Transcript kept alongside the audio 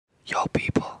Yo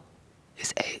people,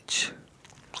 it's Aitch.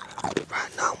 Right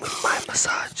now I'm with my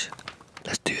massage.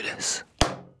 Let's do this.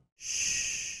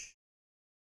 Shh.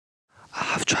 I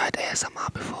have tried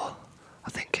ASMR before. I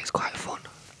think it's quite fun.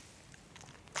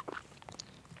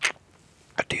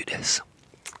 I do this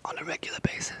on a regular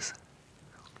basis.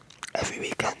 Every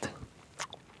weekend.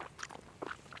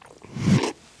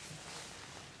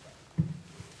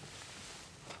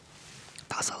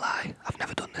 That's a lie. I've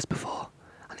never done this before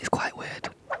and it's quite weird.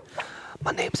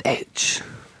 My name's Aitch.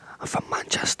 I'm from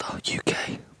Manchester,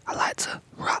 UK. I like to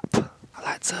rap. I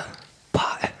like to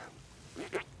party.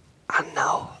 And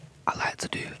now I like to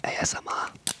do ASMR.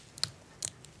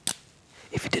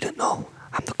 If you didn't know,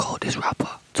 I'm the coldest rapper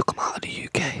to come out of the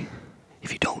UK.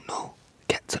 If you don't know,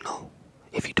 get to know.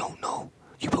 If you don't know,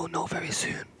 you will know very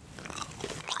soon.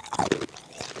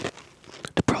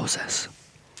 The process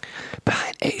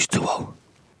behind H2O,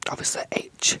 obviously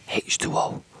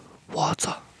H2O,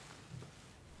 water.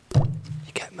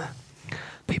 You get me?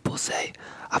 People say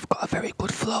I've got a very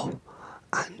good flow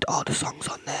and all the songs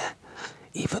on there,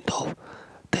 even though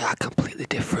they are completely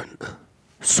different,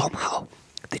 somehow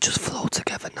they just flow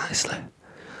together nicely.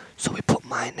 So we put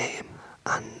my name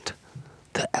and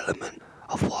the element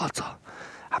of water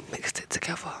and mixed it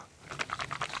together.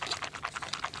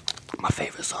 My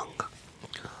favourite song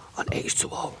on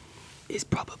H2O is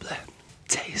probably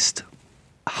Taste.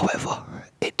 However,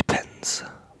 it depends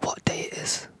what day it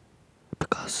is,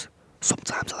 because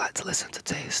sometimes I like to listen to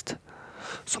Taste,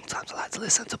 sometimes I like to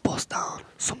listen to Bust Down,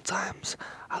 sometimes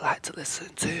I like to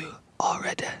listen to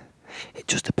Already. It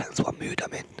just depends what mood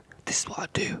I'm in. This is what I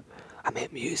do. I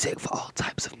make music for all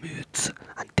types of moods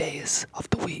and days of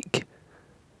the week.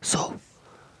 So,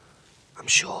 I'm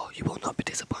sure you will not be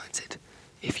disappointed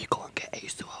if you go and get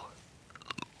H2O.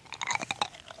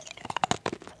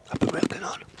 I've been working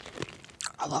on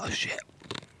a lot of shit.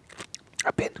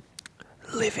 I've been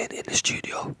living in the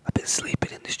studio. I've been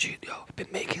sleeping in the studio. I've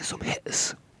been making some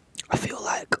hits. I feel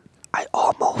like I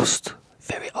almost,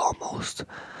 very almost,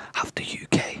 have the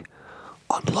UK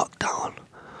on lockdown.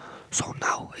 So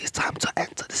now it's time to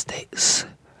enter the States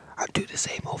and do the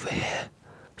same over here.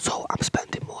 So I'm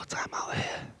spending more time out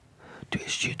here, doing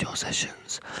studio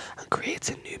sessions and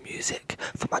creating new music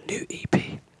for my new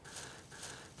EP.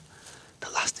 The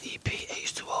last EP,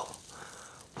 H2O,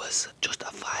 was just a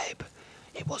vibe.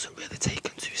 It wasn't really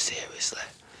taken too seriously.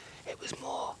 It was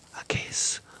more a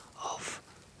case of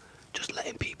just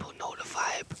letting people know the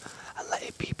vibe and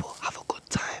letting people have a good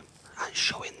time and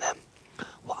showing them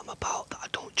what I'm about, that I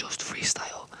don't just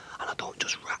freestyle and I don't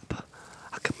just rap.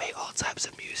 I can make all types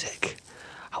of music.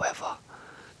 However,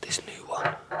 this new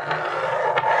one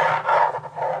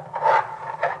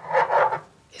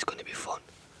is going to be fun.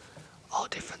 All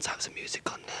different types of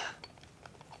music on there.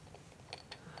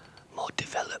 More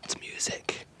developed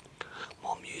music.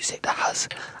 More music that has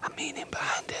a meaning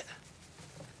behind it.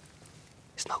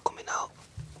 It's not coming out.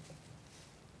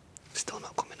 Still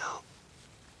not coming out.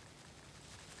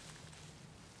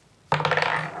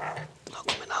 Not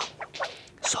coming out.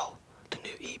 So, the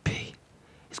new EP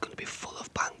is going to be full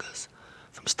of bangers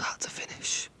from start to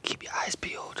finish. Keep your eyes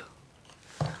peeled.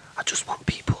 I just want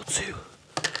people to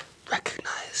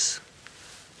recognise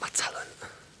my talent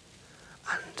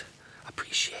and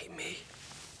appreciate me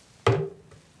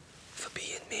for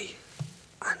being me,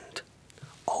 and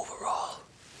overall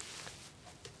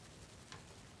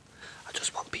I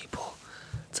just want people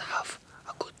to have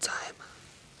a good time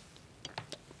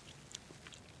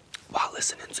while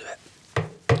listening to it.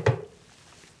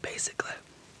 Basically,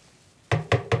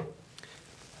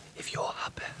 if you're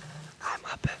happy, I'm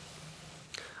happy,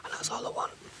 and that's all I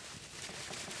want.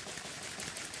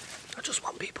 I just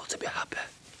want people to be happy.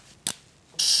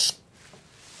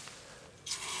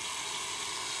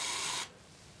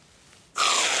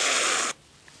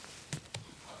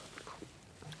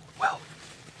 Well,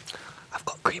 I've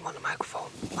got cream on the microphone,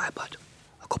 my bad.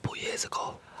 A couple years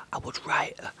ago, I would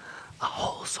write a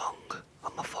whole song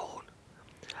on my phone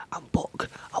and book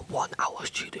a 1 hour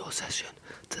studio session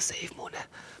to save money,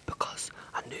 because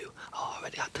I knew I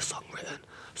already had the song written,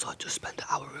 so I'd just spend an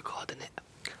hour recording it.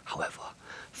 However,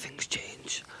 things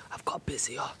change. I've got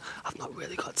busier. I've not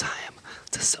really got time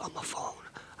to sit on my phone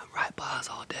and write bars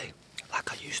all day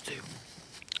like I used to.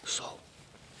 So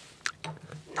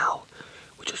now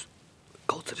we just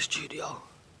go to the studio.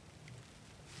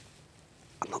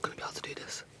 I'm not going to be able to do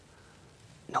this.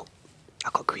 No,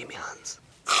 I've got creamy hands.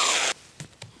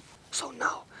 So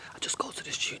now I just go to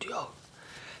the studio,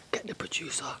 get the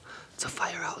producer to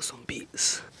fire out some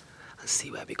beats and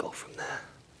see where we go from there.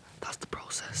 That's the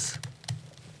process.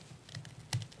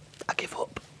 I give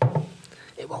up.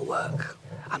 It won't work.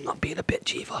 I'm not being a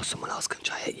bitch either. Someone else can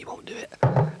try it, you won't do it.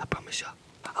 I promise you.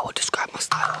 I would describe my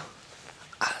style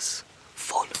as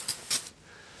fun,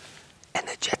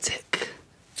 energetic.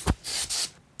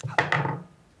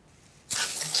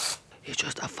 It's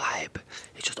just a vibe.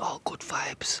 It's just all good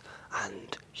vibes.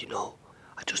 And, you know,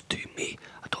 I just do me.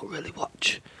 I don't really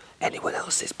watch anyone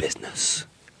else's business.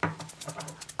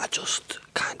 I just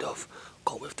kind of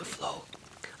go with the flow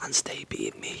and stay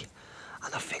being me.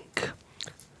 And I think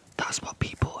that's what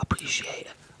people appreciate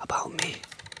about me.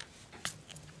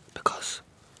 Because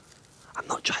I'm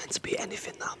not trying to be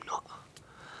anything that I'm not.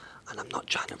 And I'm not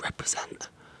trying to represent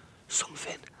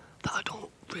something that I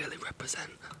don't really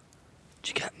represent. Do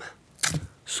you get me?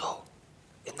 So,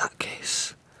 in that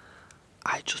case,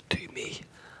 I just do me,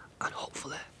 and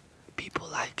hopefully people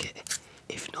like it.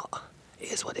 If not,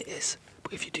 it is what it is.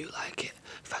 But if you do like it,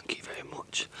 thank you very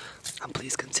much, and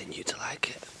please continue to like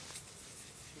it.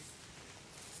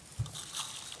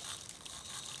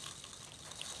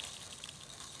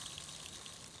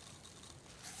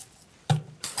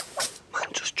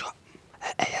 Man just dropped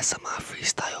an ASMR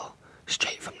freestyle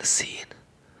straight from the scene.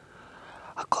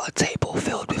 I got a table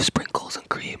filled with sprinkles and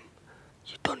cream.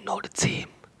 You don't know the team.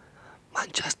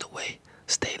 Manchester way,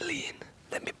 stay lean.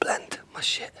 Let me blend my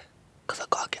shit, cause I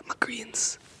gotta get my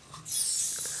greens.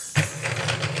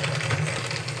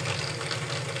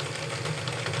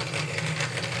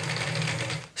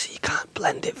 So you can't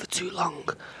blend it for too long,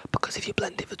 because if you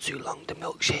blend it for too long, the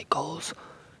milkshake goes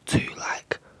too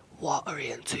like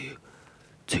watery and too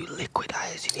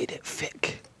liquidized. You need it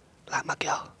thick, like my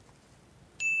girl.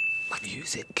 My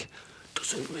music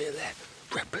doesn't really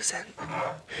represent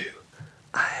who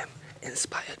I am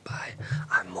inspired by.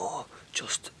 I'm more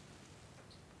just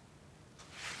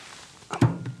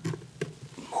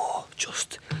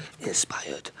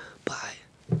inspired by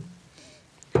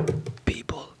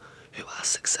people who are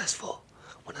successful.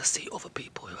 When I see other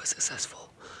people who are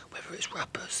successful, whether it's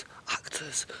rappers,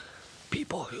 actors,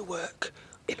 people who work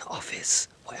in an office,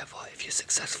 whatever, if you're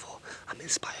successful, I'm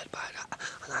inspired by that,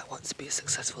 and I want to be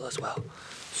successful as well.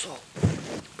 So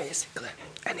basically,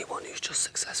 anyone who's just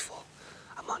successful,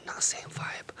 I'm on that same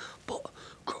vibe. But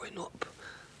growing up,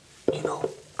 you know,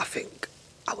 I think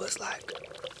I was like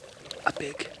a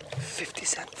big 50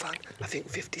 Cent fan. I think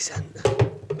 50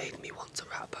 Cent made me want to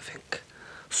rap, I think.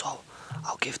 So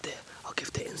I'll give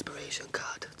the inspiration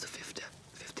card to 50.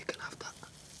 50 can have that.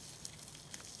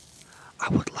 I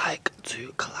would like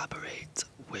to collaborate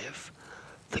with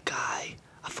the guy,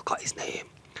 I forgot his name,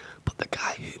 but the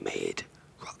guy who made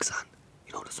Roxanne.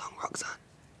 You know the song Roxanne?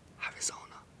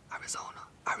 Arizona, Arizona,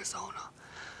 Arizona.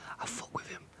 I fuck with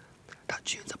him. That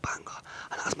tune's a banger,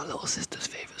 and that's my little sister's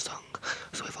favourite song.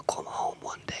 So if I come home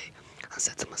one day and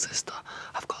said to my sister,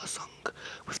 I've got a song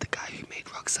with the guy who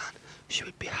made Roxanne, she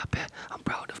would be happy and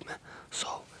proud of me.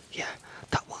 So yeah,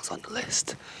 that one's on the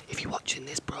list. If you're watching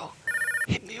this, bro,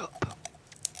 hit me up.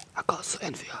 I got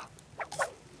something for you.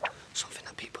 Something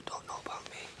that people don't know about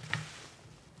me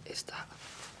is that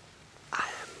I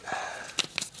am,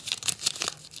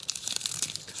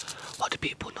 what do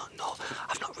people not know?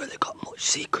 I've not really got much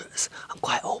secrets. I'm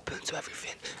quite open to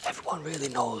everything. Everyone really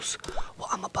knows what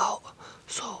I'm about.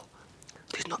 So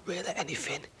there's not really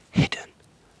anything hidden.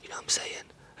 You know what I'm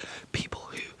saying? People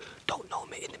who don't know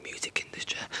me in the music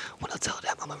industry, when I tell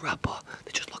them I'm a rapper,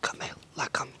 they just look at me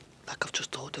like I've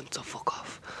just told them to fuck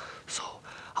off. So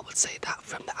I would say that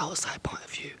from the outside point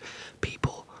of view,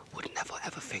 people would never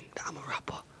ever think that I'm a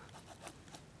rapper.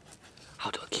 How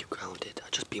do I keep grounded? I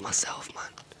just be myself,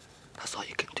 man. That's all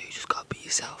you can do. You just gotta be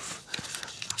yourself.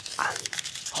 And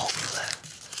hopefully,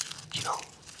 you know,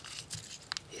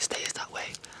 it stays that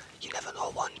way. You never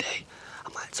know, one day I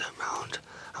might turn around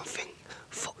and think,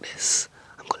 fuck this,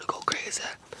 I'm gonna go crazy.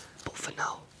 But for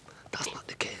now, that's not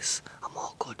the case. I'm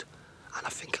all good, and I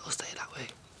think it'll stay that way.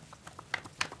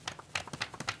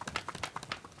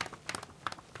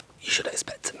 You should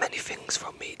expect many things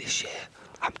from me this year.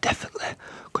 I'm definitely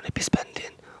gonna be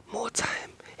spending more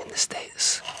time in the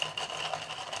States,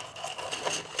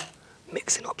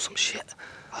 mixing up some shit.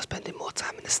 I'm spending more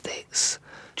time in the States,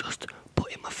 just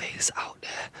putting my face out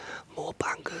there. More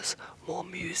bangers, more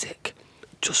music,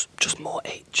 just more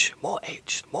Aitch, more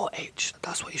Aitch, more Aitch.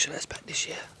 That's what you should expect this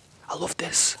year. I love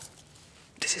this.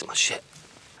 This is my shit.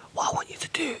 What I want you to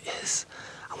do is,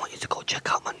 I want you to go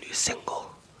check out my new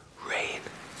single, Rain,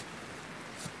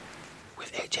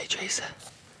 with AJ Tracer.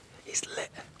 It's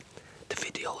lit. The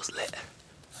video's lit.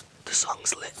 The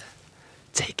song's lit.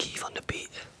 Take Eve on the beat.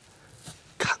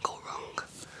 Can't go wrong.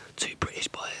 Two British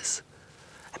boys.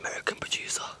 American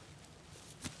producer.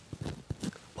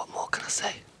 What more can I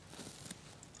say?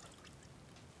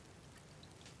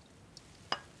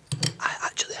 I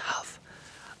actually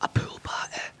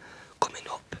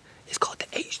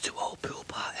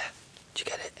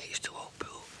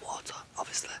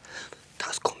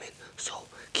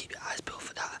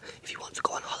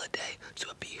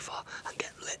and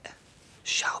get lit.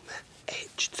 Shout me,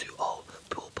 H2O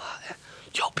pool party.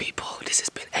 Yo people, this has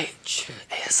been Aitch,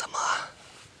 ASMR,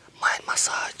 mind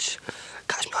massage.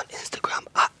 Catch me on Instagram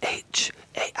at Aitch,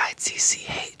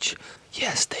 AITCH.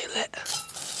 Yeah, stay lit.